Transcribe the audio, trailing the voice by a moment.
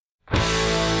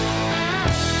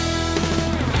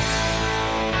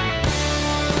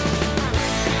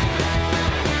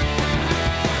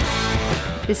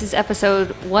This is episode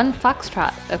 1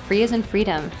 Foxtrot of Free as in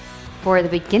Freedom for the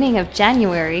beginning of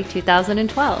January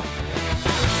 2012.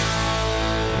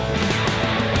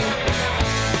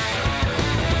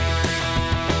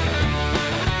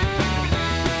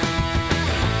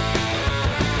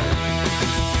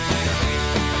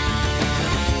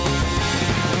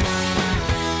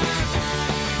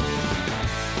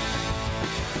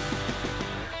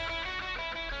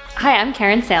 Hi, I'm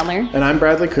Karen Sandler. And I'm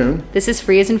Bradley Kuhn. This is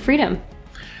Free as in Freedom.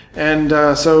 And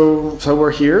so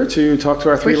we're here to talk to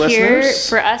our three listeners.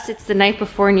 For us, it's the night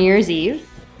before New Year's Eve.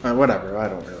 Whatever, I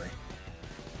don't really.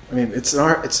 I mean, it's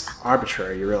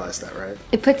arbitrary, you realize that, right?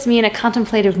 It puts me in a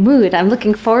contemplative mood. I'm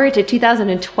looking forward to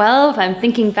 2012. I'm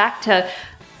thinking back to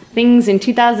things in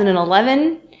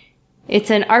 2011. It's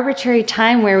an arbitrary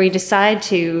time where we decide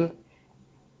to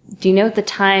denote the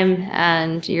time,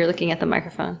 and you're looking at the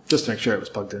microphone. Just to make sure it was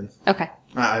plugged in. Okay.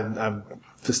 I'm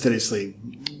fastidiously,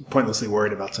 pointlessly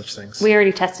worried about such things. We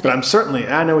already tested it. But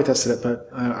I know we tested it, but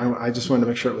I just wanted to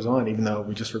make sure it was on, even though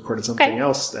we just recorded something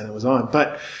else and it was on.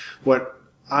 But what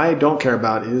I don't care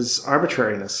about is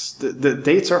arbitrariness. The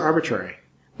dates are arbitrary.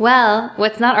 Well,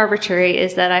 what's not arbitrary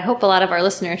is that I hope a lot of our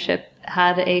listenership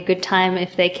had a good time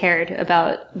if they cared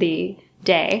about the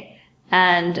day.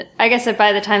 And I guess that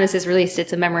by the time this is released,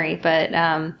 it's a memory, but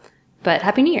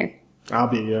Happy New Year. I'll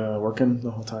be working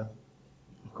the whole time,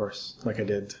 of course, like I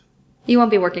did. You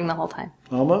won't be working the whole time.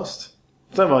 Almost.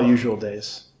 Some of our usual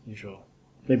days.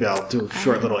 Maybe I'll do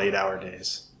short little 8-hour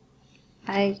days.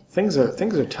 Things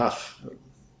are tough.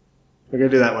 We're gonna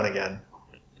do that one again.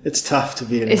 It's tough to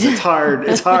be in. It's hard.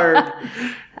 It's hard.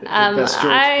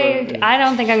 I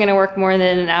don't think I'm going to work more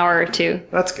than an hour or two.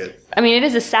 That's good. I mean, it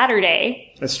is a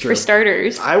Saturday. That's true. For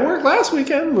starters. I worked last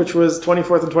weekend, which was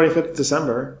 24th and 25th of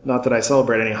December. Not that I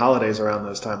celebrate any holidays around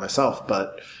those time myself,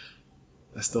 but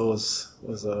I still was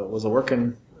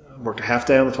working. Worked a half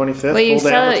day on the 25th, full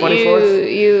day on the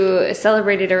 24th. You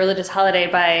celebrated a religious holiday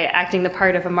by acting the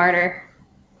part of a martyr.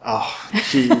 Oh,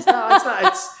 jeez. No, it's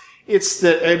not. It's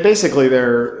that basically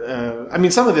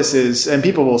some of this is, and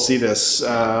people will see this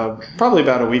probably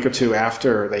about a week or two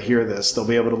after they hear this. They'll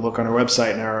be able to look on our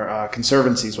website, and our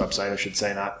Conservancy's website, I should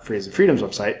say, not Free as in Freedom's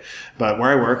website, but where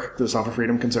I work, the Software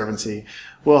Freedom Conservancy.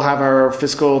 We'll have our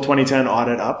fiscal 2010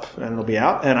 audit up, and it'll be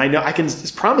out. And I know I can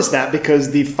promise that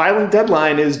because the filing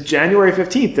deadline is January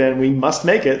 15th, and we must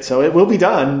make it. So it will be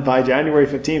done by January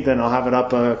 15th, and I'll have it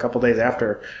up a couple days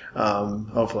after,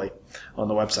 hopefully, on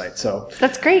the website. So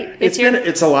that's great. It's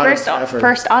a lot of effort.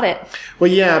 First audit.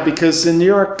 Well, yeah, because in New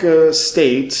York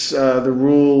State, the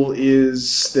rule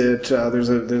is that there's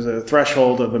a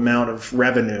threshold of amount of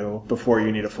revenue before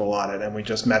you need a full audit, and we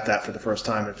just met that for the first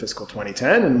time in fiscal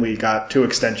 2010, and we got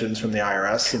 2 extensions from the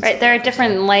IRS. Right, there are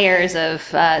different layers of,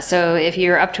 so if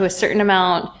you're up to a certain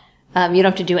amount, you don't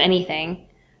have to do anything.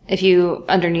 If you,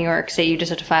 under New York, say you just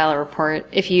have to file a report.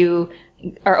 If you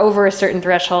are over a certain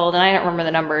threshold, and I don't remember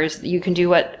the numbers, you can do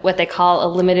what they call a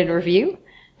limited review.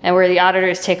 And where the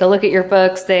auditors take a look at your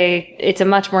books, it's a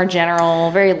much more general,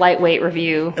 very lightweight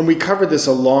review. And we covered this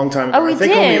a long time ago. Oh, we I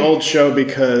think did. On the old show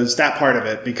because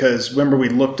remember we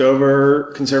looked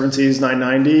over Conservancy's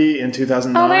 990 in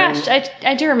 2009? Oh my gosh,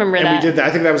 I do remember that. And we did that.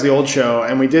 I think that was the old show.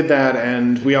 And we did that,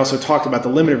 and we also talked about the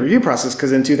limited review process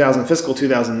because in fiscal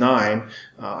 2009,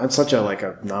 it's such a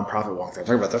nonprofit walk there.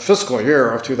 Talking about the fiscal year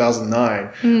of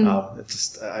 2009. It's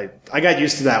just, I got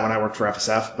used to that when I worked for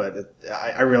FSF, but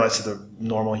I realized to the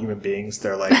normal human beings,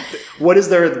 they're like, why is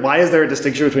there a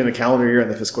distinction between the calendar year and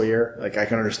the fiscal year? Like, I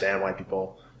can understand why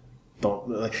people don't,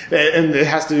 and it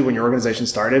has to do when your organization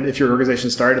started. If your organization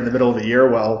started in the middle of the year,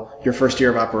 well, your first year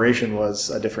of operation was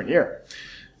a different year.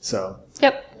 So.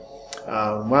 Yep.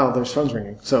 Wow, there's phones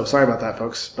ringing. So sorry about that,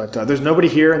 folks. But there's nobody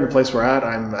here in the place we're at.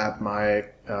 I'm at my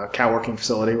co-working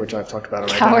facility, which I've talked about on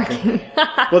co-working.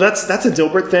 Well, that's a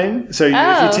Dilbert thing. So if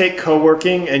you take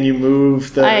co-working and you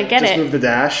move move the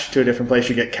dash to a different place,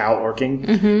 you get co-working.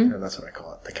 Mm-hmm. And that's what I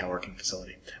call it, the co-working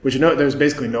facility. Which there's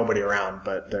basically nobody around,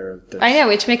 but there's... I know,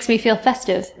 which makes me feel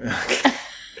festive.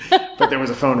 But there was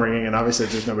a phone ringing, and obviously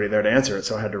there's nobody there to answer it,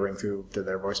 so I had to ring through to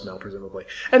their voicemail, presumably.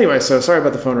 Anyway, so sorry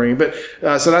about the phone ringing, but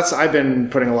I've been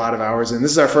putting a lot of hours in.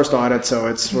 This is our first audit,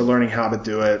 so we're learning how to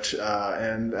do it,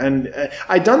 and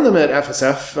I'd done them at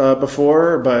FSF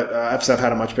before, but FSF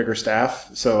had a much bigger staff,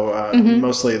 so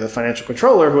mostly the financial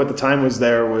controller, who at the time was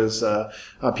there, was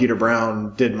Peter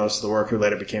Brown, did most of the work, who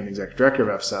later became the executive director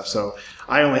of FSF. So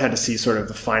I only had to see sort of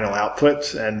the final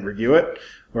output and review it.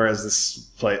 whereas this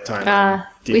time I'm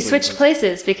we deeply switched involved.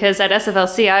 places because at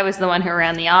SFLC I was the one who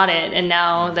ran the audit, and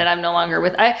now that I'm no longer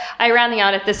with, I ran the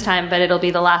audit this time, but it'll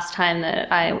be the last time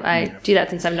that I do that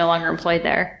since I'm no longer employed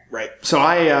there. Right. So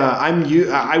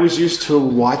I was used to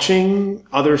watching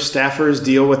other staffers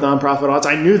deal with nonprofit audits.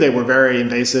 I knew they were very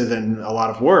invasive and a lot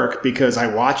of work because I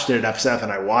watched it at FSF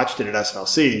and I watched it at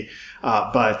SFLC.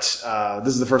 But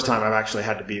this is the first time I've actually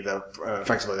had to be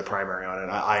effectively the primary on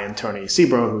it. I and Tony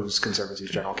Sebro, who's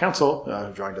Conservancy's general counsel,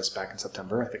 who joined us back in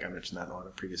September. I think I mentioned that on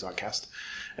a previous podcast.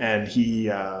 And he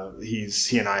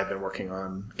and I have been working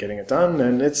on getting it done,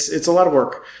 and it's a lot of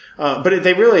work. But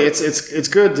it's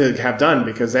good to have done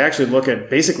because they actually look at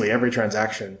basically every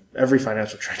transaction, every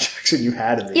financial transaction you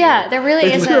had in the year. There really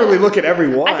they is. They literally look at every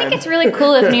one. I think it's really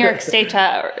cool of New York State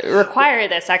to require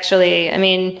this. Actually, I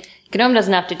mean, GNOME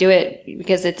doesn't have to do it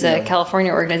because it's a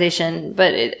California organization,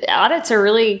 but audits are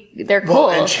they're cool.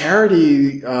 Well, and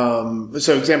charity,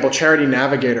 so example, Charity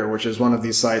Navigator, which is one of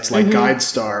these sites like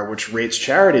GuideStar, which rates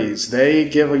charities, they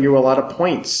give you a lot of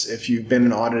points if you've been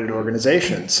an audited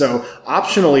organization. So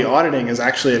optionally auditing is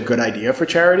actually a good idea for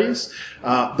charities.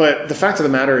 But the fact of the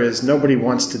matter is nobody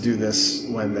wants to do this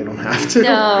when they don't have to.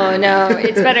 No,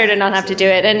 it's better to not have to do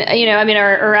it. And,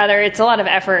 or rather, it's a lot of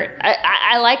effort.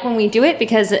 I like when we do it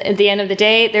because at the end of the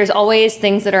day, there's always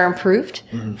things that are improved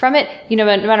from it. No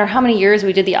matter how many years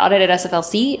we did the audit at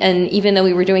SFLC, and even though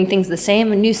we were doing things the same,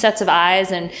 new sets of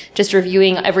eyes and just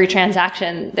reviewing every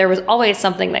transaction, there was always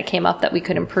something that came up that we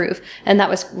could improve. And that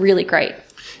was really great.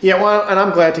 Yeah, well, and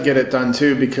I'm glad to get it done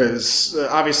too because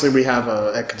obviously we have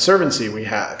at Conservancy,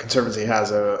 Conservancy has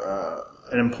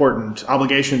an important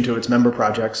obligation to its member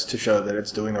projects to show that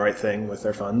it's doing the right thing with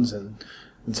their funds, and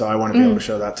so I want to be able to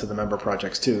show that to the member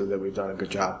projects too, that we've done a good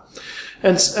job.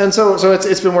 And so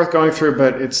it's been worth going through,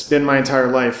 but it's been my entire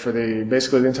life for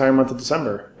basically the entire month of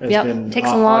December. It's been takes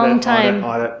a long time.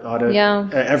 Audit. Yeah.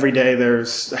 Every day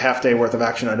there's a half day worth of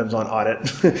action items on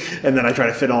audit, and then I try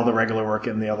to fit all the regular work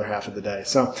in the other half of the day.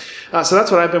 So that's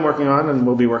what I've been working on, and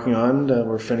we'll be working on.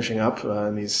 We're finishing up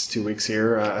in these 2 weeks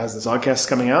here as this podcast is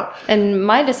coming out. And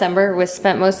my December was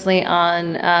spent mostly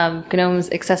on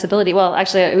GNOME's accessibility. Well,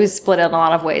 actually, it was split in a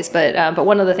lot of ways, but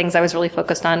one of the things I was really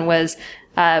focused on was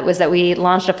that we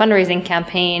launched a fundraising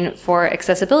campaign for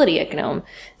accessibility at GNOME.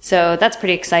 So that's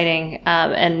pretty exciting.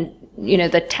 And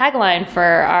the tagline for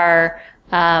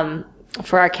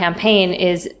our campaign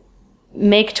is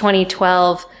 "Make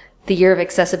 2012 the year of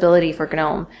accessibility for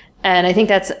GNOME." And I think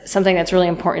that's something that's really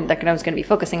important that GNOME is going to be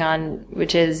focusing on,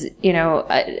 which is,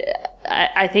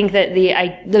 I think that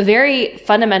the very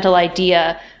fundamental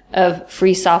idea of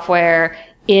free software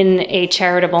in a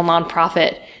charitable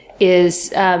nonprofit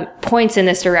is points in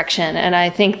this direction. And I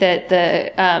think that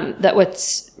that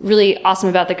what's really awesome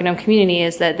about the GNOME community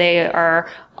is that they are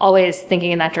always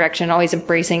thinking in that direction, always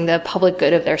embracing the public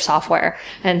good of their software.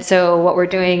 And so what we're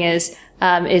doing is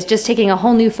just taking a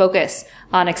whole new focus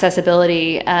on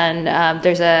accessibility. And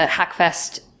there's a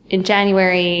Hackfest in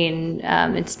January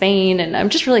in Spain, and I'm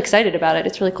just really excited about it.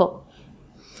 It's really cool.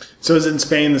 So is it in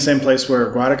Spain the same place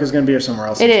where Guadix is going to be, or somewhere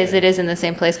else? It is in the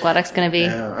same place Guadix is going to be.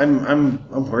 Yeah,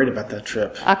 I'm worried about that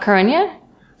trip. A Coruña?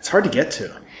 It's hard to get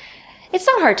to. It's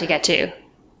not hard to get to.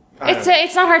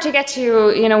 It's not hard to get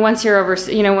to, once you're over,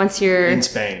 once you're in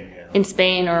Spain. Yeah. In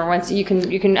Spain, or once you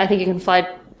can I think you can fly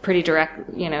pretty direct,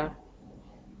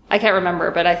 I can't remember,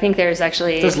 but I think there's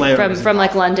actually from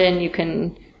like London you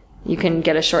can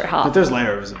get a short hop. But there's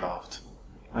layovers involved.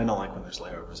 I don't like when there's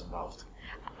layovers involved.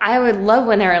 I would love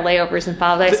when there are layovers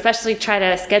involved. I especially try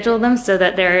to schedule them so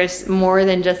that there's more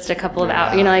than just a couple of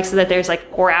hours, so that there's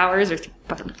like 4 hours or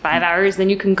 5 hours. Then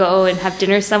you can go and have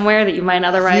dinner somewhere that you might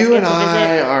otherwise get to visit. You and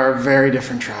I are very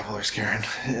different travelers, Karen.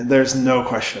 There's no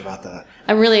question about that.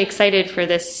 I'm really excited for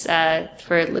this.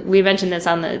 We mentioned this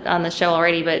on the show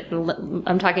already, but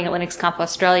I'm talking at LinuxConf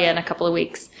Australia in a couple of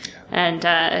weeks. And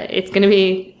it's going to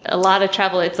be a lot of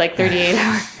travel. It's like 38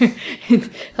 hours. It's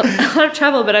a lot of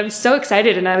travel, but I'm so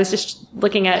excited. And I was just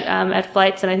looking at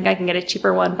flights, and I think I can get a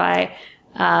cheaper one by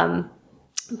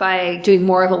doing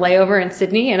more of a layover in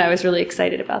Sydney. And I was really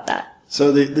excited about that. So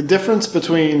the difference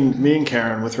between me and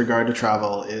Karen with regard to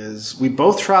travel is we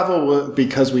both travel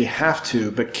because we have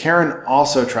to, but Karen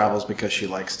also travels because she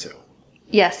likes to.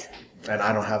 Yes. And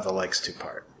I don't have the likes to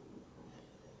part.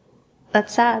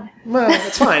 That's sad. Well,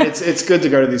 it's fine. It's good to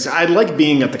go to these. I like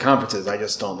being at the conferences. I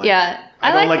just don't like. Yeah,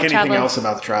 I don't like anything else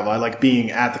about the travel. I like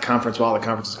being at the conference while the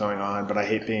conference is going on, but I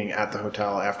hate being at the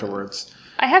hotel afterwards.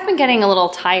 I have been getting a little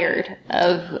tired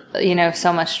of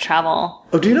so much travel.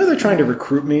 Oh, do you know they're trying to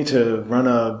recruit me to run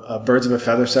a birds of a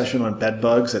feather session on bed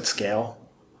bugs at scale?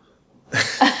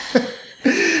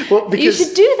 Well, because you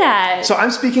should do that. So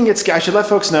I'm speaking at Scale. I should let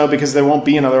folks know because there won't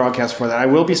be another podcast for that. I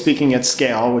will be speaking at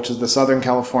Scale, which is the Southern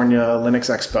California Linux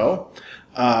Expo,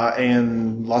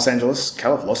 in Los Angeles,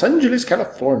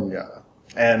 California.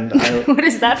 And what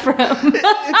is that from?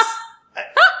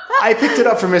 I picked it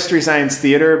up from Mystery Science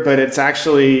Theater, but it's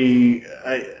actually,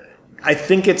 I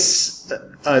think it's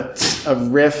a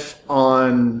riff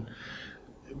on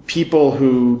people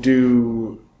who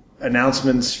do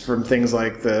announcements from things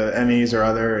like the Emmys or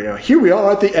other, here we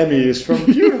are at the Emmys from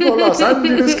beautiful Los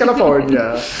Angeles,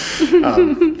 California.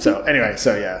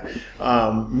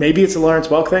 Maybe it's a Lawrence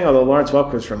Welk thing, although Lawrence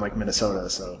Welk was from like Minnesota,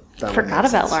 so that forgot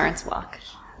about Lawrence Welk.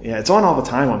 Yeah, it's on all the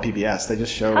time on PBS. They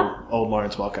just show old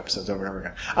Lawrence Welk episodes over and over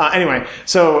again.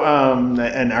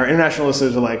 And our international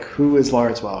listeners are like, who is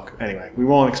Lawrence Welk? Anyway, we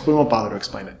won't bother to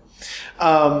explain it.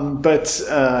 But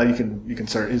you can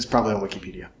search. It's probably on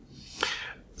Wikipedia.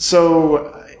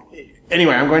 So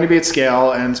anyway, I'm going to be at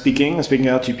Scale and speaking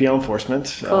about GPL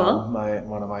enforcement, cool.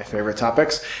 One of my favorite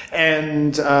topics.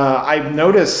 And I've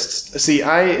noticed,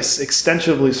 I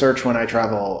extensively search when I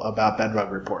travel about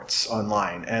bedbug reports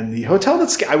online. And the hotel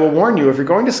I will warn you, if you're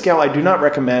going to Scale, I do not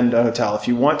recommend a hotel. If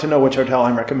you want to know which hotel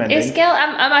I'm recommending. Is Scale,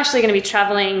 I'm actually going to be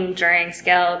traveling during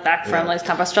Scale back from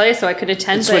Camp Australia, so I could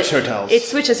attend. It switched hotels. It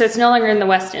switches, so it's no longer in the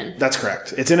Westin. That's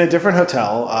correct. It's in a different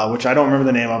hotel, which I don't remember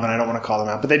the name of, and I don't want to call them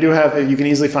out. But they do have, you can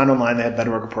easily find online, they have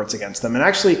bedbug reports against them. And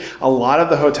actually, a lot of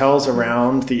the hotels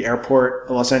around the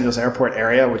airport, Los Angeles airport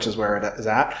area, which is where it is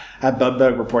at, have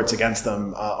bedbug reports against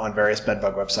them on various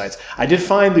bedbug websites. I did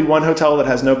find the one hotel that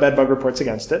has no bedbug reports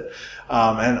against it.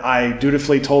 And I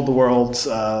dutifully told the world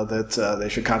that they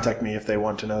should contact me if they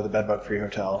want to know the bedbug-free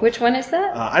hotel. Which one is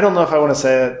that? I don't know if I want to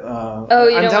say it. You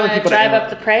don't want to drive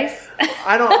up the price?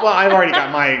 I've already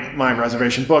got my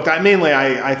reservation booked.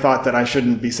 I thought that I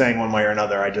shouldn't be saying one way or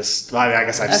another. I guess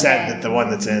I've said that the one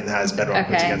that's in has bedbug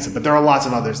reports against it, but there are lots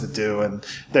of others that do, and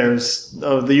there's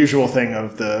the usual thing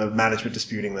of the management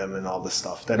disputing them and all this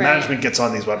stuff. That management gets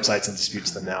on these websites and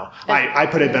disputes them now. I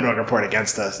put a bedbug report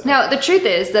against us. Now, the truth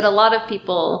is that a lot of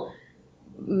people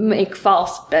make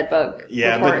false bedbug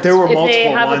reports. But there were multiple ones. If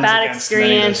they have a bad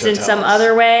experience in some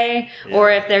other way, or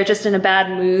if they're just in a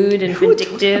bad mood and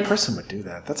vindictive. What person would do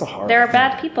that? That's a hard. There are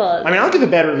bad people. I'll give a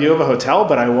bad review of a hotel,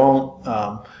 but I won't.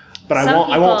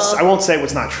 I won't say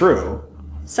what's not true.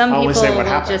 Some people will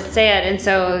just say it, and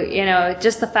so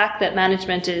just the fact that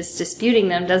management is disputing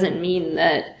them doesn't mean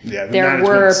that there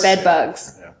were bed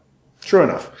bugs. Yeah. True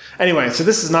enough. Anyway, so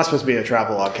this is not supposed to be a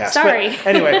travel logcast. Sorry. But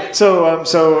anyway,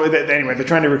 they're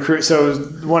trying to recruit. So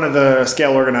one of the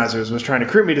Scale organizers was trying to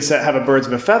recruit me to have a Birds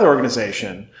of a Feather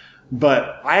organization,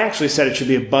 but I actually said it should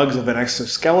be a Bugs of an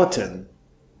Exoskeleton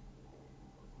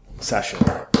session.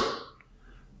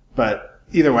 But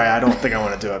either way, I don't think I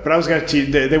want to do it. But I was going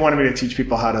to they wanted me to teach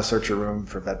people how to search a room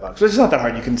for bed bugs. Which is not that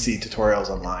hard. You can see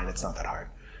tutorials online. It's not that hard.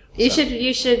 You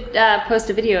should post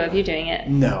a video of you doing it.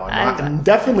 No, I'm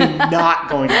definitely not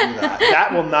going to do that.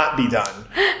 That will not be done.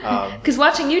 Because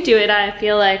watching you do it, I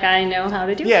feel like I know how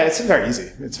to do it. Yeah, it's very easy.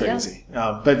 It's very easy.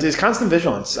 But it's constant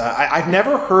vigilance. I've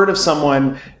never heard of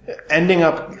someone ending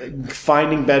up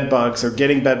finding bed bugs or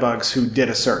getting bed bugs who did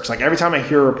a search. Like every time I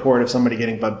hear a report of somebody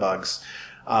getting bed bugs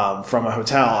from a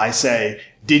hotel, I say,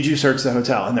 "Did you search the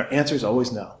hotel?" And their answer is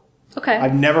always no. Okay.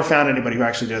 I've never found anybody who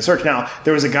actually did a search. Now,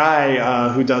 there was a guy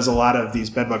who does a lot of these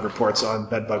bedbug reports on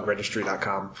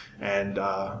bedbugregistry.com, and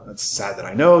it's sad that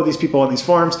I know these people on these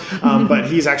forums, but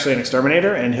he's actually an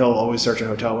exterminator, and he'll always search a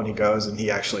hotel when he goes, and he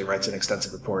actually writes an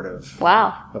extensive report of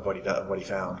what he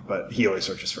found. But he always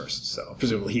searches first, so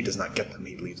presumably he does not get them.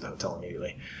 He leaves the hotel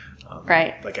immediately.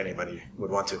 Like anybody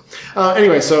would want to.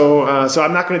 Anyway, so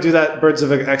I'm not going to do that bugs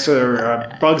of an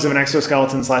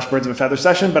exoskeleton / birds of a feather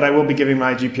session, but I will be giving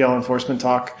my GPL enforcement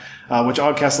talk, which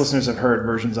Oddcast listeners have heard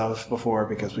versions of before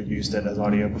because we've used it as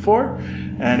audio before.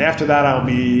 And after that, I'll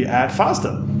be at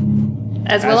FOSDEM.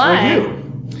 As will I.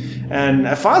 You. And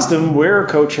at FOSDEM, we're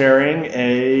co-chairing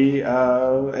a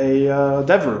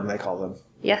dev room, they call them.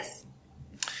 Yes.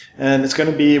 And it's going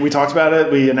to be, we talked about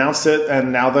it, we announced it,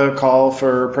 and now the call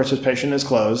for participation is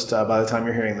closed by the time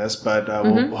you're hearing this. But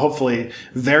we'll hopefully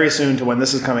very soon to when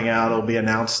this is coming out, it'll be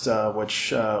announced what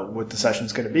the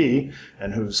session's going to be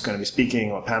and who's going to be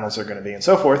speaking, what panels are going to be, and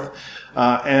so forth.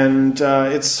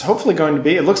 It's hopefully going to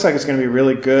be, it looks like it's going to be a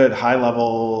really good,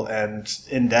 high-level and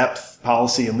in-depth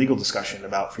policy and legal discussion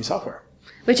about free software.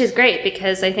 Which is great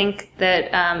because I think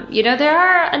that, there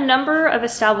are a number of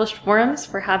established forums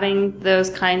for having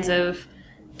those kinds of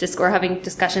having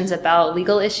discussions about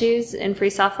legal issues in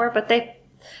free software, but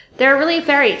They're really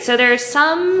varied. So there's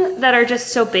some that are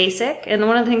just so basic. And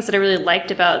one of the things that I really liked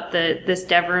about this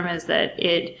dev room is that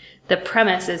the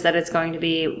premise is that it's going to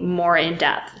be more in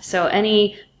depth. So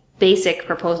any basic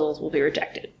proposals will be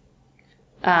rejected.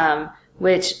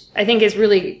 Which I think is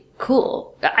really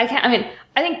cool. I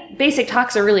think basic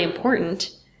talks are really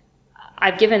important.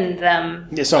 I've given them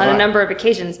on a number of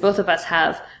occasions. Both of us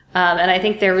have. And I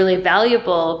think they're really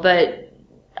valuable, but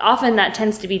often that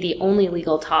tends to be the only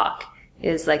legal talk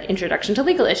is like introduction to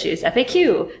legal issues,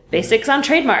 FAQ, basics on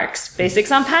trademarks,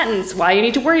 basics on patents, why you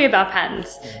need to worry about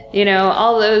patents,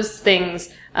 all those things.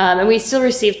 And we still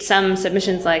received some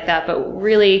submissions like that, but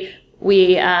really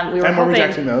we were and we're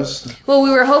rejecting those. Well, we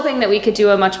were hoping that we could do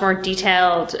a much more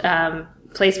detailed,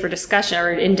 place for discussion or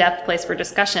in-depth place for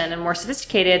discussion and more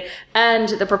sophisticated. And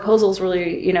the proposals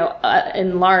really,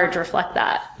 in large reflect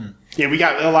that. Yeah, we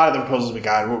got a lot of the proposals we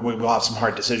got. We'll have some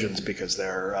hard decisions because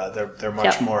they're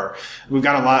much more. We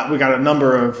got a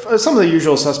number of some of the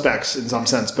usual suspects in some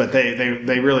sense, but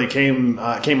they really came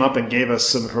up and gave us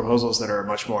some proposals that are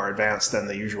much more advanced than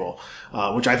the usual,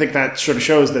 which I think that sort of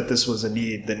shows that this was a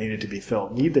need that needed to be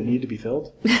filled. Need that needed to be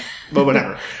filled, but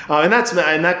whatever. And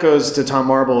that goes to Tom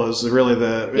Marble as really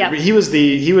he was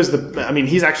the. I mean,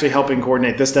 he's actually helping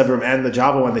coordinate this dev room and the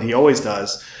Java one that he always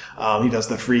does. He does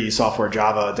the free software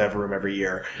Java dev room every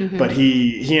year. Mm-hmm. But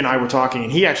he and I were talking,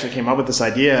 and he actually came up with this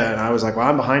idea, and I was like, well,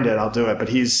 I'm behind it. I'll do it. But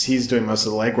he's doing most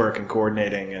of the legwork and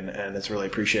coordinating, and it's really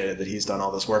appreciated that he's done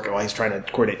all this work while he's trying to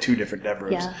coordinate 2 different dev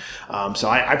rooms. Yeah. So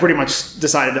I pretty much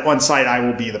decided that one site I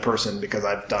will be the person because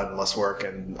I've done less work,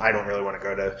 and I don't really want to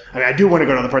go to... I mean, I do want to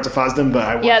go to other parts of FOSDEM, but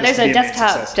I want there's a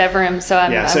desktop dev room, so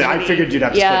I figured you'd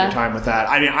have to spend your time with that.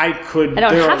 I mean, I could... I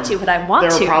don't have to, but I want to.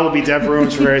 There will probably be dev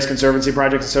rooms for various conservancy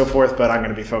projects and so forth, but I'm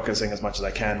going to be focusing as much as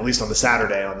I can, at least on the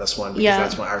Saturday on this one, because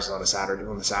that's when ours is on the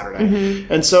Saturday.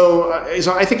 Mm-hmm. And so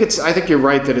I think you're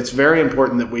right that it's very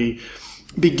important that we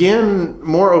begin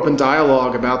more open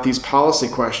dialogue about these policy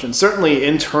questions. Certainly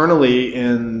internally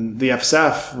in the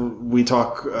FSF, we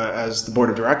talk as the board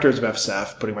of directors of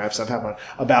FSF, putting my FSF hat on,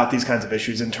 about these kinds of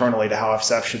issues internally to how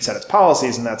FSF should set its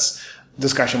policies, and that's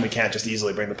discussion we can't just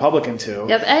easily bring the public into.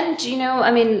 Yep,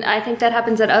 and I think that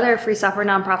happens at other free software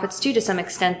nonprofits too, to some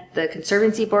extent. The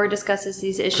Conservancy Board discusses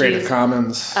these issues. Creative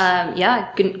Commons.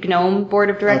 GNOME Board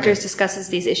of Directors discusses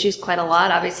these issues quite a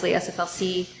lot. Obviously,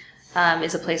 SFLC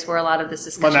is a place where a lot of this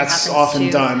discussion happens too. But that's often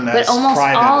done as But almost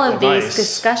all of advice. these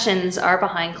discussions are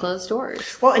behind closed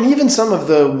doors. Well, and even some of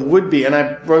the would-be, and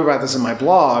I wrote about this in my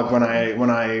blog when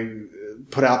I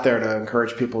put out there to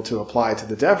encourage people to apply to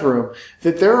the dev room,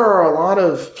 that there are a lot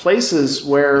of places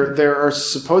where there are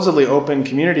supposedly open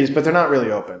communities, but they're not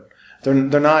really open.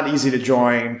 They're not easy to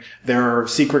join. There are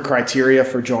secret criteria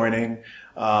for joining.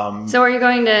 So are you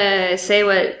going to say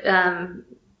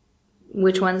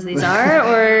which ones these are,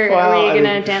 or are you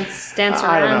going to dance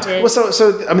around it?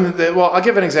 Well, I'll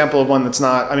give an example of one that's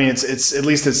not. I mean, it's at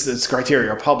least its criteria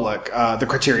are public. The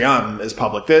criterion is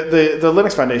public. The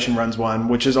Linux Foundation runs one,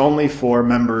 which is only for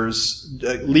members,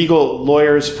 legal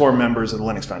lawyers for members of the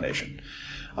Linux Foundation.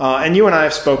 And you and I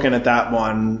have spoken at that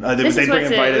one.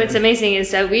 What's amazing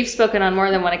is that we've spoken on more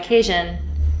than one occasion.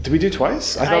 Did we do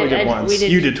twice? I thought we did once.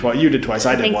 You did twice. You did twice.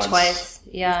 I did once. Twice.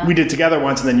 Yeah. We did together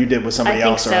once, and then you did with somebody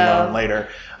else or alone later.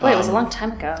 Boy, it was a long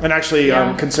time ago. And actually,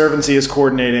 Conservancy is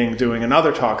coordinating doing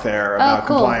another talk there about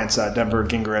compliance. Denver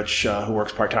Gingrich, who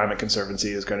works part-time at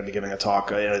Conservancy, is going to be giving a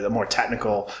talk, a more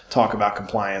technical talk about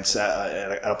compliance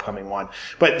at an upcoming one.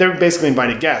 But they're basically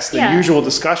invited guests. The usual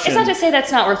discussion. It's not to say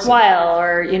that's not worthwhile,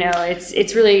 or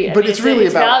it's really. But it's really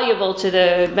valuable to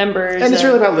the members, and it's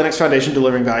really about Linux Foundation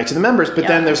delivering value to the members. But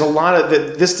then there's a lot of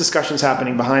this discussion's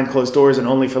happening behind closed doors and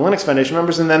only for Linux Foundation members.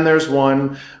 And then there's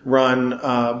one run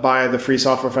by the Free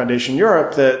Software Foundation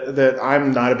Europe that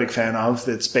I'm not a big fan of.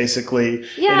 That's basically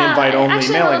an invite-only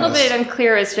actually mailing a little list. bit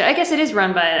unclear as to. I guess it is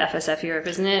run by FSF Europe,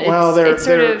 isn't it? Well,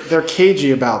 they're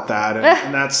cagey about that,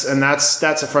 and that's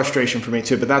a frustration for me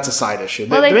too. But that's a side issue.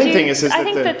 The main thing is I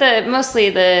think that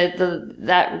mostly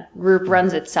that group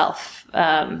runs itself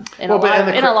in a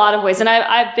lot of ways. And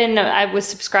I was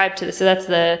subscribed to this, so that's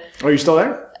the. Are you still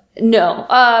there? No,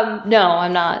 I'm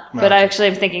not. No. But I actually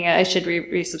am thinking I should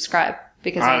resubscribe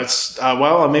because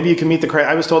maybe you can meet the.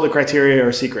 I was told the criteria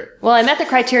are secret. Well, I met the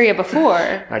criteria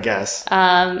before. I guess.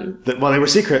 They were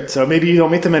secret, so maybe you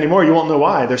don't meet them anymore. You won't know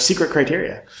why. They're secret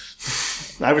criteria.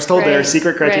 I was told they're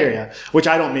secret criteria, which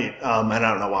I don't meet, and I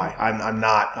don't know why. I'm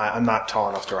not tall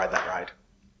enough to ride that ride,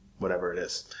 whatever it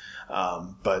is.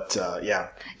 And it's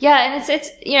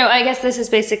I guess this is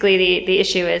basically the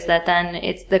issue is that then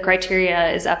it's the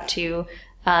criteria is up to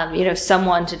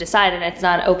someone to decide, and it's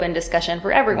not an open discussion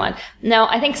for everyone. Now,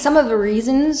 I think some of the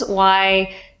reasons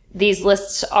why these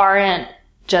lists aren't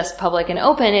just public and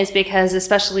open is because,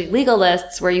 especially legal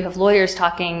lists where you have lawyers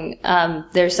talking,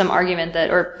 there's some argument that,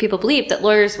 or people believe that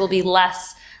lawyers will be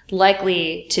less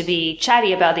likely to be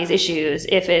chatty about these issues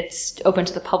if it's open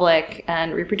to the public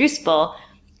and reproducible,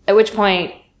 at which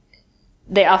point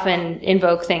they often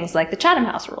invoke things like the Chatham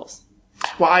House rules.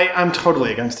 Well, I'm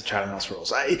totally against the Chatham House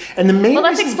rules. And the main Well,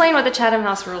 let's reason, explain what the Chatham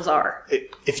House rules are.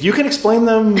 if you can explain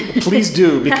them, please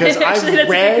do, because Actually, that's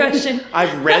a good question.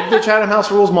 I've read the Chatham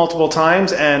House rules multiple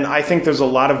times, and I think there's a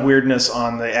lot of weirdness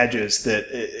on the edges that,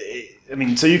 I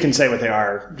mean, so you can say what they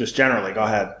are just generally. Go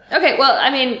ahead. Okay, well, I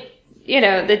mean, you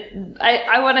know,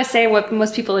 I want to say what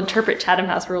most people interpret Chatham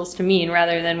House rules to mean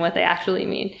rather than what they actually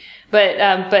mean. But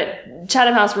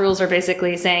Chatham House rules are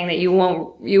basically saying that you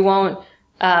won't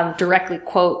directly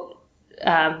quote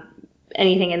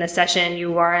anything in the session.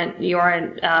 You aren't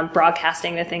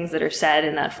broadcasting the things that are said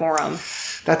in that forum.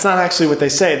 That's not actually what they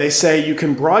say. They say you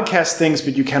can broadcast things,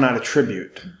 but you cannot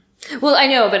attribute. Well, I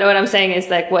know, but what I'm saying is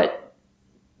like what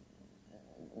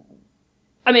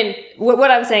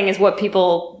I'm saying is what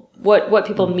people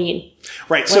mean.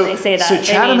 Right. When they say that. So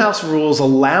Chatham House rules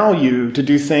allow you to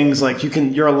do things like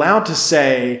you're allowed to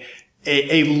say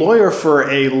a lawyer for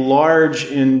a large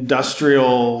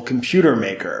industrial computer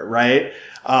maker, right?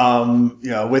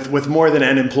 With more than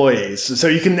N employees. So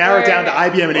you can narrow it down to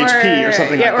IBM and HP or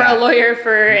something like that. Yeah, or a lawyer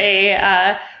for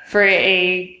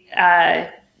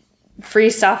a free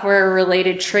software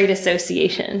related trade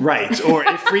association. Right. Or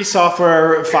a free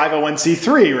software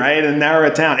 501c3, right? And narrow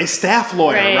it down. A staff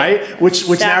lawyer, right? Which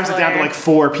narrows it down to like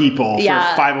 4 people for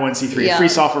 501c3. Yeah. Free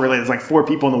software related is like 4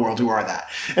 people in the world who are that.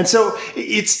 And so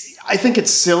I think it's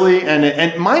silly.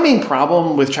 And my main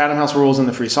problem with Chatham House rules in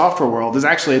the free software world is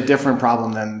actually a different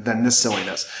problem than this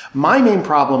silliness. My main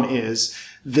problem is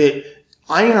that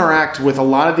I interact with a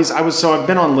lot of these. I've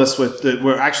been on lists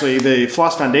where actually the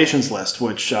Floss Foundation's list,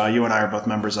 which you and I are both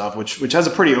members of, which has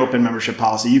a pretty open membership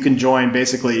policy. You can join.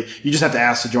 Basically, you just have to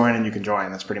ask to join, and you can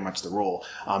join. That's pretty much the rule.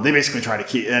 They basically try to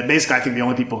keep. Basically, I think the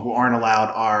only people who aren't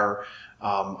allowed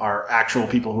are actual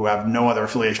people who have no other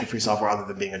affiliation with free software other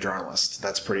than being a journalist.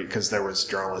 That's pretty, because there was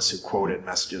journalists who quoted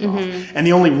messages off. And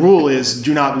the only rule is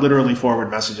do not literally forward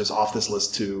messages off this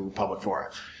list to public fora.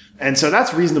 And so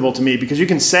that's reasonable to me, because I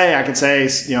can say,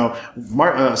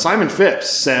 Simon Phipps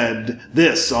said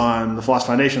this on the Floss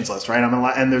Foundation's list, right?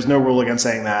 And there's no rule against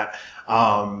saying that.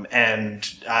 And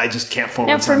I just can't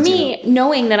forward. Now, for me,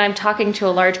 knowing that I'm talking to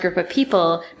a large group of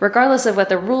people, regardless of what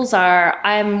the rules are,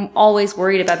 I'm always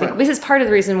worried about. This is part of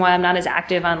the reason why I'm not as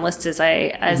active on lists as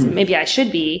maybe I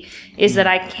should be. Is that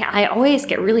I always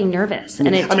get really nervous.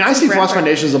 And I see Floss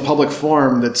Foundation as a public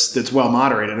forum that's well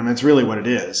moderated. I mean, it's really what it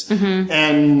is.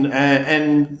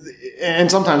 And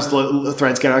sometimes the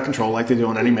threads get out of control like they do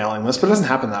on any mailing list, but it doesn't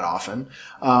happen that often.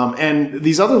 And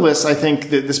these other lists, I think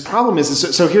that this problem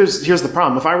is, so here's the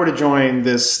problem. If I were to join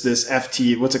this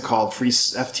FT, what's it called? Free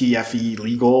FTFE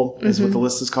legal is what the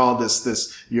list is called.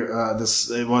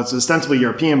 It was ostensibly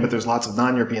European, but there's lots of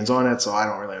non-Europeans on it, so I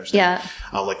don't really understand.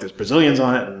 Yeah. Like there's Brazilians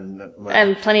on it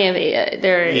and plenty of,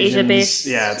 they're Asia-based.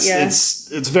 Yeah,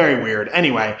 it's very weird.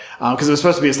 Anyway, because it was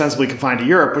supposed to be ostensibly confined to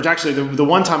Europe, which actually the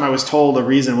one time I was told the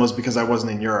reason was because I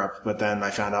wasn't in Europe, but then I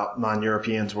found out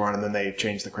non-Europeans were on, and then they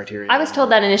changed the criteria. I was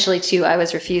told that initially too. I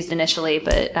was refused initially,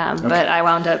 but I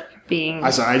wound up being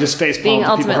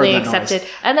ultimately accepted.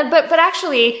 And then, but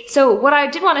actually, so what I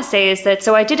did want to say is that,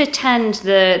 so I did attend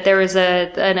there was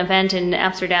an event in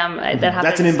Amsterdam that happened.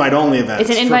 That's an invite-only event. It's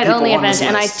an invite-only event,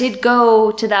 and I did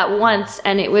go to that once,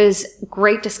 and it was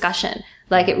great discussion.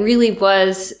 Like, it really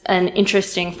was an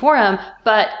interesting forum,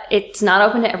 but it's not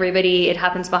open to everybody. It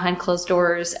happens behind closed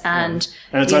doors, and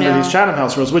it's under these Chatham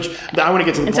House rules, which I want to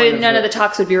get to the point. And so none of the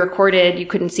talks would be recorded. You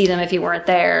couldn't see them if you weren't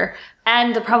there.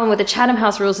 And the problem with the Chatham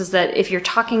House rules is that if you're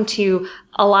talking to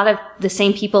a lot of the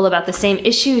same people about the same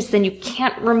issues, then you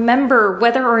can't remember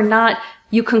whether or not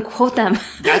you can quote them.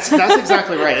 That's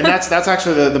exactly right. And that's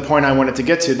actually the point I wanted to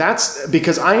get to. That's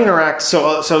because I interact.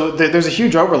 So there's a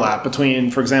huge overlap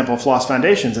between, for example, Floss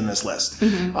Foundations in this list.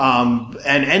 And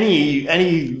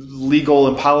any legal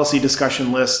and policy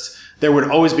discussion list, there would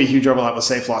always be a huge overlap with,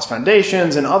 say, Floss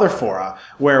Foundations and other fora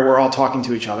where we're all talking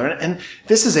to each other. And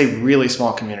this is a really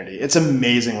small community. It's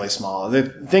amazingly small. The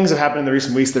things that happened in the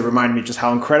recent weeks that remind me just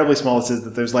how incredibly small this is,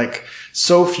 that there's like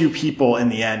so few people in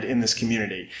the end in this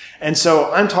community. And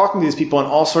so I'm talking to these people in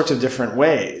all sorts of different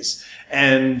ways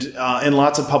and in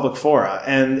lots of public fora.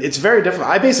 And it's very difficult.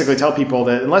 I basically tell people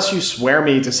that unless you swear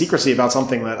me to secrecy about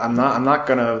something that I'm not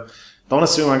going to don't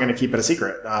assume I'm going to keep it a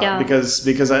secret. Because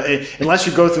unless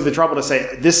you go through the trouble to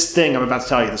say, this thing I'm about to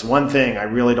tell you, this one thing, I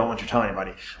really don't want you to tell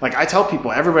anybody. Like, I tell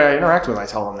people, everybody I interact with, I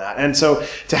tell them that. And so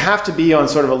to have to be on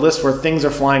sort of a list where things are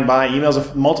flying by,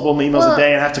 multiple emails a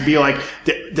day, and have to be like,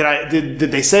 did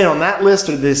they say it on that list,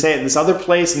 or did they say it in this other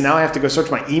place? And now I have to go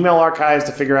search my email archives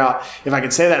to figure out if I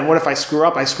can say that. And what if I screw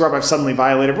up? I've suddenly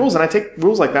violated rules. And I take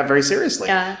rules like that very seriously.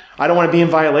 Yeah. I don't want to be in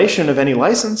violation of any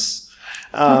license.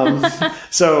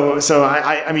 So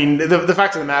I mean, the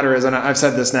fact of the matter is, and I've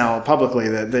said this now publicly,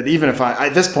 that even if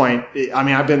at this point, I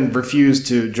mean, I've been refused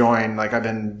to join, like I've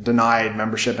been denied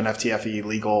membership in FTFE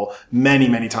legal many,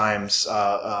 many times,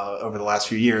 over the last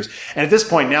few years. And at this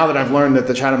point, now that I've learned that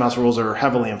the Chatham House rules are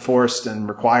heavily enforced and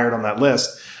required on that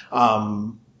list,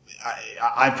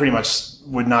 I pretty much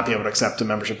would not be able to accept a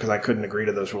membership because I couldn't agree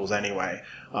to those rules anyway,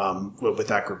 with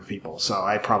that group of people. So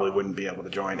I probably wouldn't be able to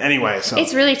join anyway. So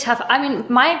it's really tough. I mean,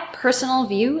 my personal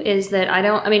view is that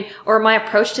my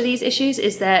approach to these issues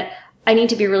is that I need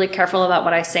to be really careful about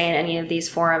what I say in any of these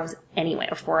forums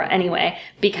anyway,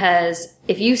 because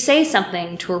if you say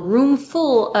something to a room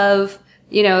full of,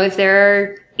 if there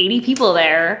are 80 people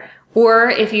there, or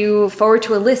if you forward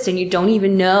to a list and you don't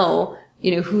even know,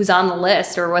 who's on the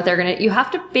list or what you have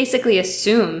to basically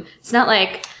assume. It's not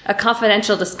like a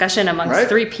confidential discussion amongst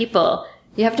 3 people.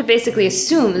 You have to basically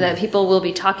assume that people will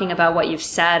be talking about what you've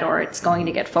said, or it's going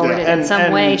to get forwarded in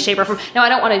some way, shape, or form. Now, I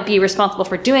don't want to be responsible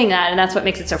for doing that, and that's what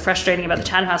makes it so frustrating about the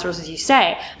Chatham House rules, as you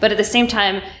say. But at the same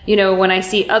time, when I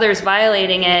see others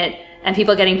violating it and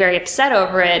people getting very upset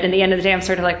over it, and at the end of the day, I'm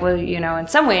sort of like, well, in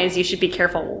some ways, you should be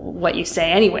careful what you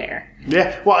say anywhere.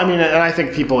 Yeah, well, I mean, and I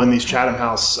think people in these Chatham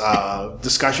House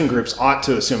discussion groups ought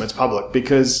to assume it's public,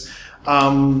 because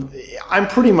I'm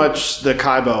pretty much the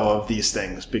Kaibo of these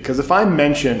things, because if I'm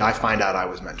mentioned, I find out I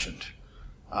was mentioned.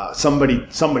 Somebody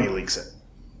leaks it.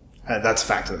 That's a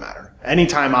fact of the matter.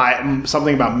 Anytime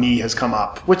something about me has come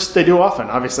up, which they do often,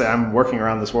 obviously I'm working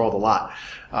around this world a lot,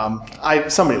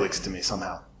 somebody leaks it to me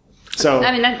somehow. So,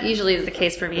 I mean, that usually is the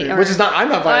case for me. Which is not, I'm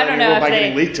not violating the rule by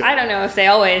getting leaked to. I don't know if they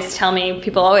always tell me,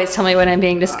 people always tell me when I'm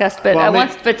being discussed, but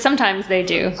but sometimes they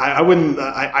do. I wouldn't,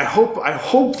 I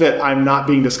hope that I'm not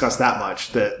being discussed that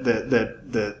much,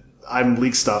 that I'm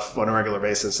leak stuff on a regular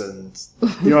basis, and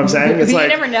you know what I'm saying? It's you like,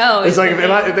 never know. It's like,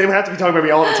 if they would have to be talking about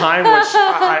me all the time, which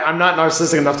I'm not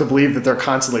narcissistic enough to believe that they're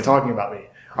constantly talking about me.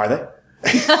 Are they?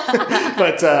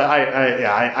 But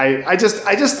I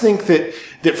just think that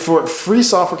for free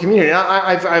software community,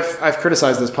 I've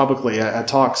criticized this publicly at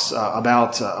talks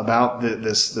about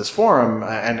this forum,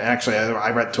 and actually I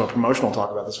read to a promotional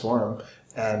talk about this forum,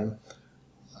 and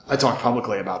I talked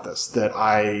publicly about this, that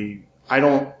I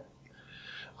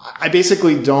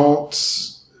basically don't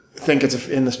think it's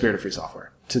in the spirit of free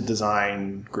software to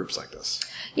design groups like this.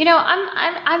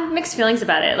 I'm mixed feelings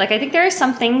about it. Like, I think there are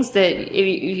some things that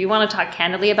if you want to talk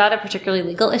candidly about it, particularly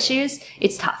legal issues,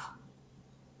 it's tough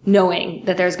knowing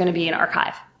that there's going to be an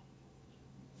archive.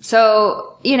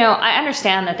 So, I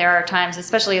understand that there are times,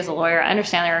 especially as a lawyer, I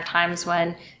understand there are times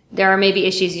when there are maybe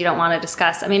issues you don't want to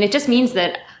discuss. I mean, it just means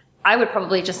that I would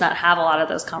probably just not have a lot of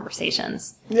those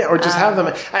conversations. Yeah, or just have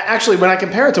them. Actually, when I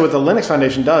compare it to what the Linux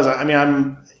Foundation does,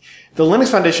 the Linux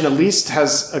Foundation at least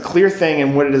has a clear thing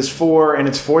in what it is for, and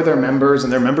it's for their members,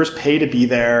 and their members pay to be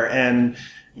there. And,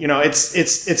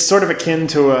 it's sort of akin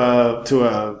to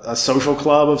a social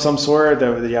club of some sort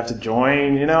that you have to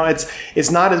join.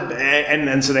 It's not as,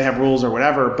 and so they have rules or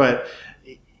whatever, but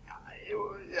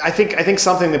I think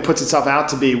something that puts itself out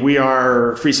to be, we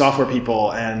are free software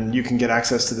people and you can get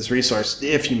access to this resource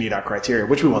if you meet our criteria,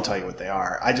 which we won't tell you what they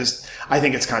are. I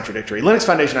think it's contradictory. Linux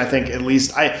Foundation, I think, at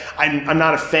least, I'm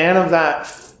not a fan of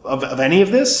that, of any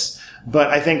of this, but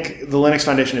I think the Linux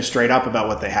Foundation is straight up about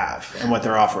what they have and what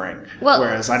they're offering.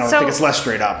 Whereas I don't think it's less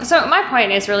straight up. So my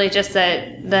point is really just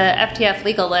that the FTF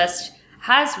legal list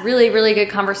has really, really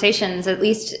good conversations, at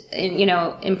least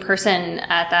in person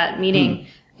at that meeting.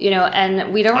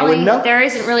 And we don't really, there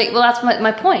isn't really, well, that's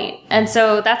my point. And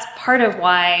so that's part of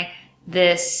why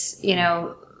this,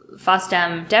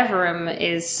 FOSDEM dev room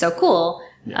is so cool.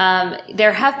 Yeah.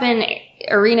 There have been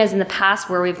arenas in the past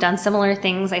where we've done similar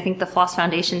things. I think the FLOSS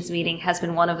Foundations meeting has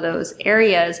been one of those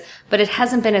areas, but it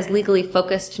hasn't been as legally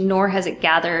focused, nor has it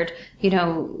gathered,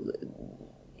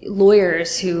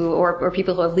 lawyers or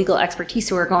people who have legal expertise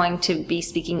who are going to be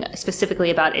speaking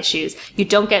specifically about issues. You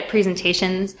don't get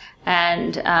presentations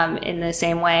and in the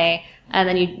same way, and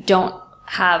then you don't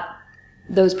have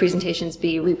those presentations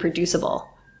be reproducible.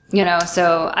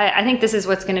 So I think this is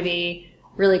what's going to be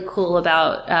really cool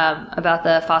about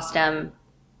the FOSDEM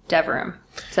dev room.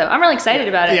 So I'm really excited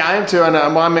about it. Yeah, I am too. And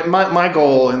my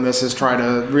goal in this is try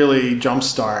to really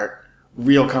jumpstart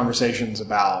real conversations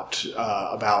about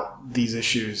these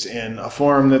issues in a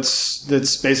forum that's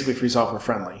basically free software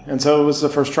friendly. And so it was the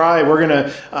first try. We're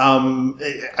gonna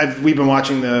we've been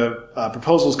watching the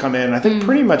proposals come in. I think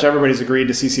pretty much everybody's agreed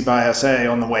to CC by SA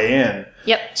on the way in.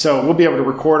 Yep. So we'll be able to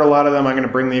record a lot of them. I'm going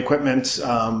to bring the equipment,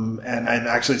 and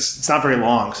actually it's not very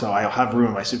long, so I'll have room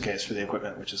in my suitcase for the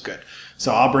equipment, which is good.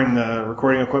 So I'll bring the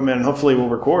recording equipment, and hopefully we'll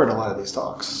record a lot of these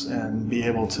talks and be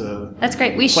able to That's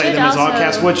great. We play should them as also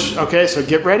podcasts. So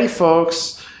get ready,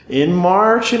 folks. In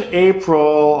March and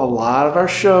April, a lot of our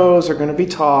shows are going to be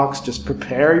talks. Just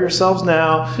prepare yourselves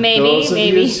now. Those of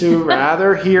you who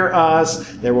rather hear us,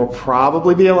 there will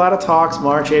probably be a lot of talks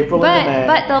March, April, and May.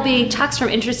 But there'll be talks from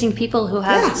interesting people who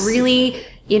have really,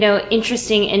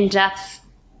 interesting, in-depth,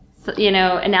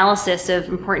 analysis of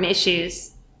important issues.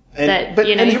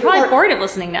 You're probably bored of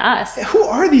listening to us. Who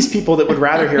are these people that would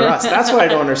rather hear us? That's what I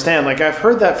don't understand. Like, I've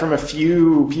heard that from a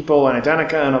few people in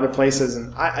Identica and other places,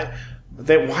 and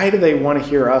why do they want to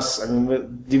hear us? I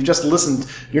mean, you've just listened.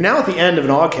 You're now at the end of an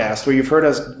Augcast where you've heard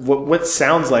us what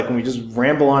sounds like when we just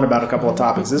ramble on about a couple of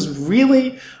topics. Is this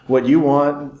really what you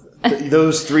want?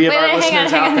 Those three of our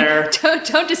listeners out there.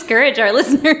 Don't discourage our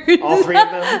listeners. All three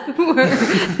of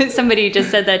them. Somebody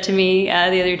just said that to me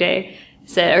the other day,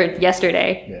 or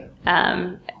yesterday.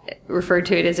 Yeah. Referred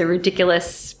to it as a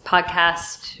ridiculous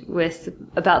podcast with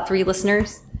about 3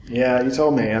 listeners. Yeah, you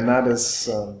told me, and that is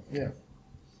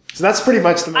So that's pretty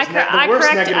much the worst negative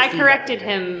feedback. I corrected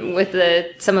him with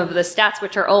some of the stats,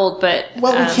 which are old, but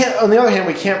well, we can't. On the other hand,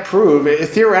 we can't prove it.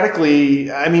 Theoretically.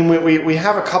 I mean, we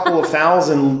have a couple of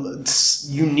thousand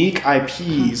unique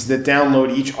IPs that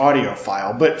download each audio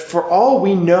file, but for all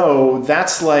we know,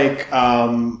 that's like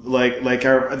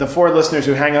the 4 listeners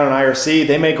who hang out on IRC.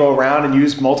 They may go around and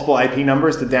use multiple IP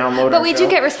numbers to download. But we do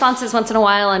get responses once in a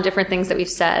while on different things that we've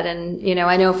said, and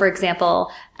I know, for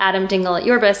example, Adam Dingle at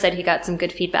Yorba said he got some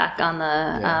good feedback on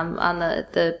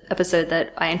the episode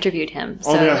that I interviewed him. So.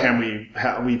 On the other hand,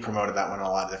 we promoted that one in a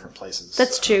lot of different places.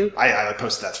 That's true. I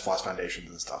posted that to Floss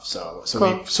Foundations and stuff. So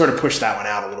cool. We sort of pushed that one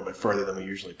out a little bit further than we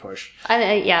usually push.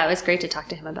 It was great to talk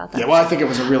to him about that. Yeah, well, I think it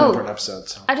was a really important episode.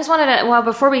 So. I just wanted to,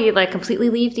 before we completely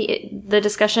leave the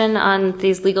discussion on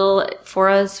these legal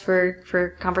forums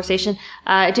for conversation,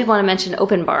 I did want to mention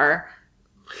OpenBar.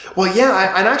 Well,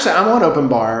 yeah, I'm on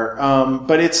OpenBar,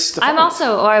 but it's defunct.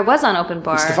 I was on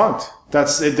OpenBar. It's defunct.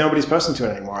 Nobody's posting to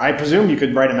it anymore. I presume you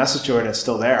could write a message to it and it's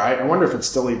still there. I wonder if it's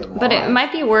still even live. But it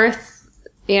might be worth,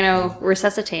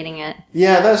 resuscitating it.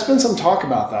 Yeah, there's been some talk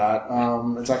about that.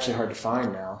 It's actually hard to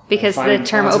find now. Because the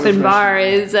term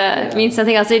OpenBar means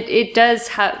something else. It does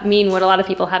mean what a lot of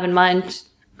people have in mind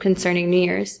concerning New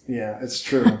Year's. Yeah, it's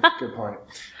true. Good point.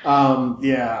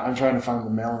 I'm trying to find the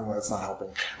mailing list. It's not helping.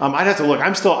 I'd have to look.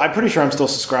 I'm pretty sure I'm still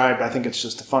subscribed. I think it's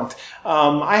just defunct.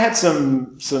 I had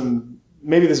some,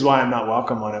 maybe this is why I'm not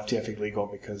welcome on FTF Legal,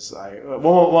 because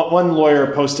one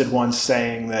lawyer posted once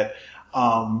saying that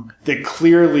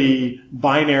clearly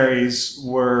binaries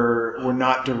were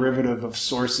not derivative of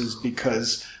sources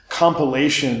because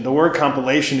the word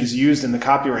compilation is used in the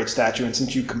copyright statute, and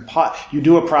since you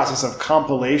do a process of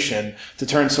compilation to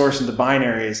turn source into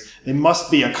binaries, there must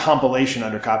be a compilation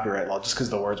under copyright law just because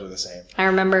the words were the same. I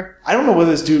remember. I don't know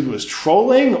whether this dude was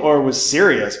trolling or was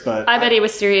serious, but I bet he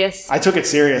was serious. I took it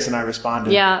serious and I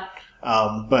responded. Yeah.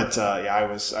 I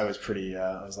was pretty.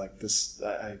 I was like, this.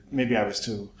 Maybe I was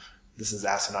too. This is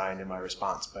asinine in my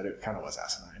response, but it kind of was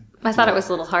asinine. I thought it was a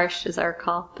little harsh, as I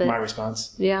recall. But my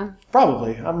response? Yeah.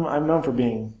 Probably. I'm known for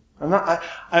being. I'm not.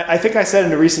 I think I said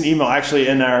in a recent email, actually,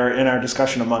 in our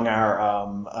discussion among our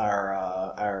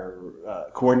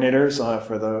coordinators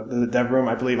for the dev room,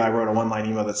 I believe I wrote a 1-line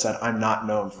email that said, "I'm not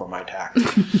known for my tact,"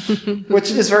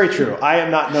 which is very true. I am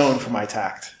not known for my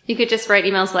tact. You could just write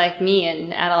emails like me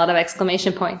and add a lot of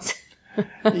exclamation points.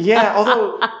 Yeah,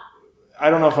 although. I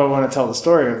don't know if I want to tell the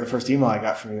story of the first email I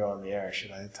got from you on the air.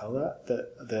 Should I tell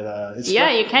that?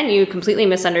 You can. You completely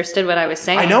misunderstood what I was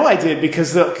saying. I know I did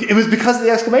because it was because of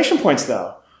the exclamation points,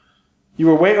 though. You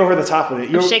were way over the top of it.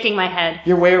 I'm shaking my head.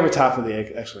 You're way over top of the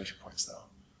exclamation points, though.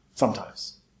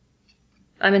 Sometimes.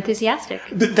 I'm enthusiastic.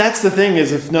 That's the thing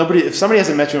is if somebody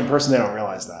hasn't met you in person, they don't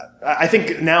realize that. I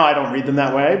think now I don't read them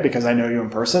that way because I know you in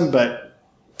person, but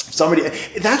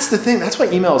that's the thing. That's why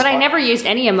email is But I never used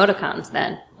any emoticons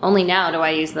then. Only now do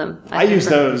I use them. I use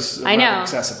those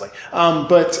excessively.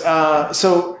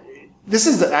 So this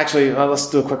is actually,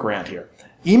 let's do a quick rant here.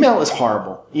 Email is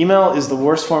horrible. Email is the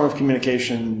worst form of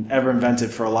communication ever invented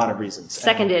for a lot of reasons.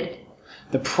 Seconded.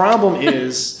 The problem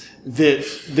is that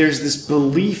there's this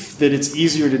belief that it's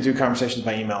easier to do conversations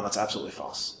by email, and that's absolutely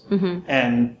false. Mm-hmm.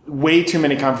 And way too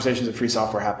many conversations of free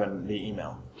software happen via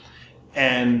email.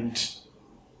 And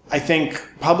I think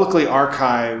publicly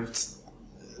archived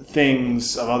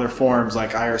things of other forms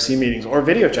like IRC meetings or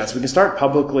video chats. We can start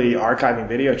publicly archiving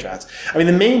video chats. I mean,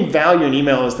 the main value in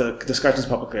email is the discussion is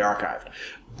publicly archived,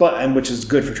 and which is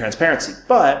good for transparency.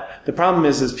 But the problem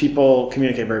is people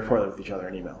communicate very poorly with each other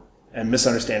in email and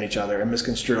misunderstand each other and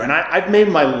misconstrue. And I've made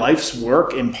my life's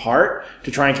work in part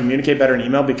to try and communicate better in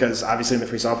email because obviously in the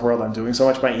free software world, I'm doing so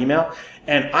much by email.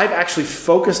 And I've actually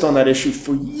focused on that issue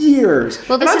for years.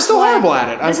 Well, and I'm still horrible at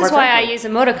it. This is why I use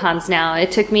emoticons now.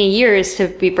 It took me years to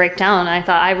break down. I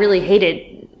thought I really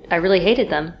hated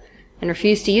them and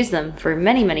refused to use them for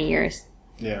many, many years.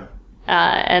 Yeah.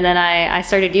 And then I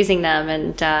started using them,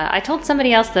 and I told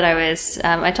somebody else that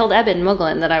I told Eben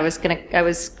Muglin that I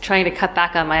was trying to cut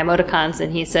back on my emoticons,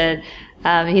 and he said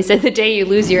the day you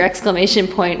lose your exclamation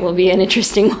point will be an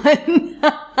interesting one.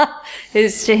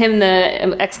 To him,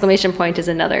 the exclamation point is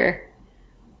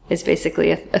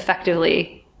basically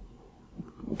effectively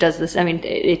does this. I mean,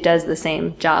 it does the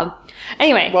same job.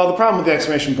 Anyway. Well, the problem with the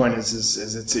exclamation point is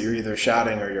it's you're either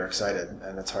shouting or you're excited,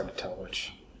 and it's hard to tell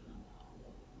which.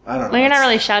 I don't know. Well, you're not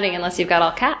really shouting unless you've got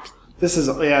all caps. That's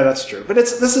true. But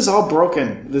this is all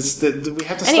broken. We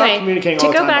have to start communicating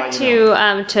all the time. To go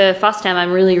back to FOSDEM,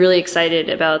 I'm really, really excited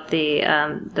about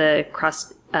the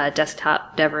cross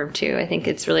desktop DevRoom 2. I think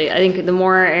the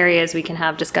more areas we can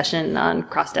have discussion on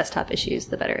cross desktop issues,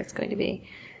 the better it's going to be.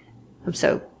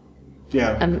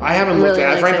 I haven't looked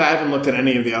at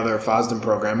any of the other FOSDEM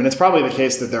program, and it's probably the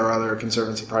case that there are other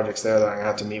conservancy projects there that I'm going to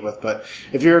have to meet with. But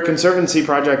if you're a conservancy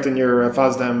project and you're a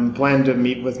FOSDEM, plan to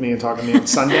meet with me and talk to me on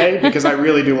Sunday, because I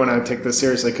really do want to take this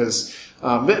seriously, because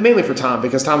mainly for Tom,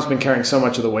 because Tom's been carrying so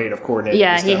much of the weight of coordinating.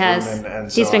 Yeah, he has. And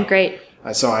so he's been great.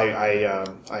 So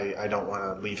I don't want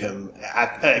to leave him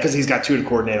because he's got 2 to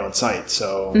coordinate on site.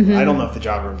 So I don't know if the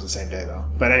job room's the same day though.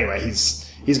 But anyway,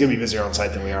 he's going to be busier on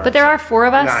site than we are. But there are 4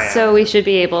 of us, so we should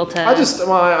be able to.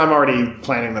 I'm already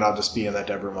planning that I'll just be in that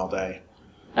dev room all day.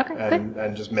 Okay, good.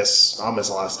 And just I'll miss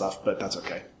a lot of stuff, but that's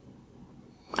okay.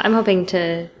 I'm hoping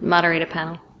to moderate a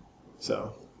panel.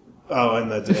 So, in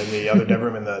the other dev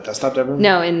room, in the desktop dev room?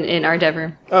 No, in our dev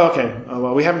room. Oh, okay.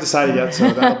 Well, we haven't decided yet,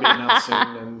 so that'll be announced soon.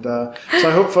 And so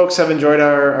I hope folks have enjoyed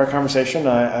our conversation.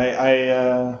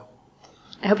 I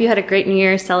hope you had a great New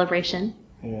Year's celebration.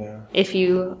 Yeah. If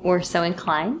you were so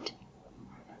inclined.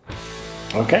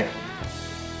 Okay.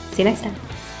 See you next time.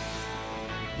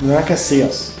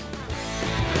 Gracias.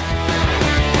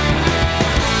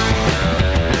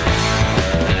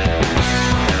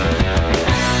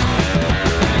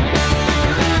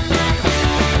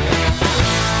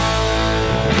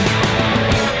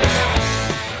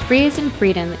 Free as in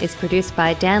Freedom is produced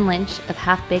by Dan Lynch of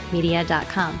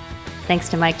halfbakedmedia.com. Thanks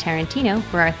to Mike Tarantino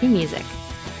for our theme music.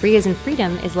 Free as in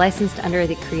Freedom is licensed under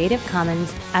the Creative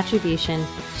Commons Attribution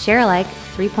Share-alike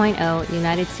 3.0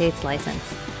 United States license.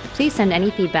 Please send any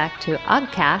feedback to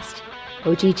oggcast,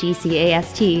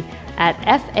 OGGCAST, at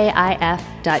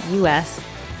faif.us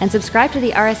and subscribe to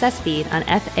the RSS feed on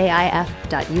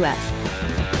faif.us.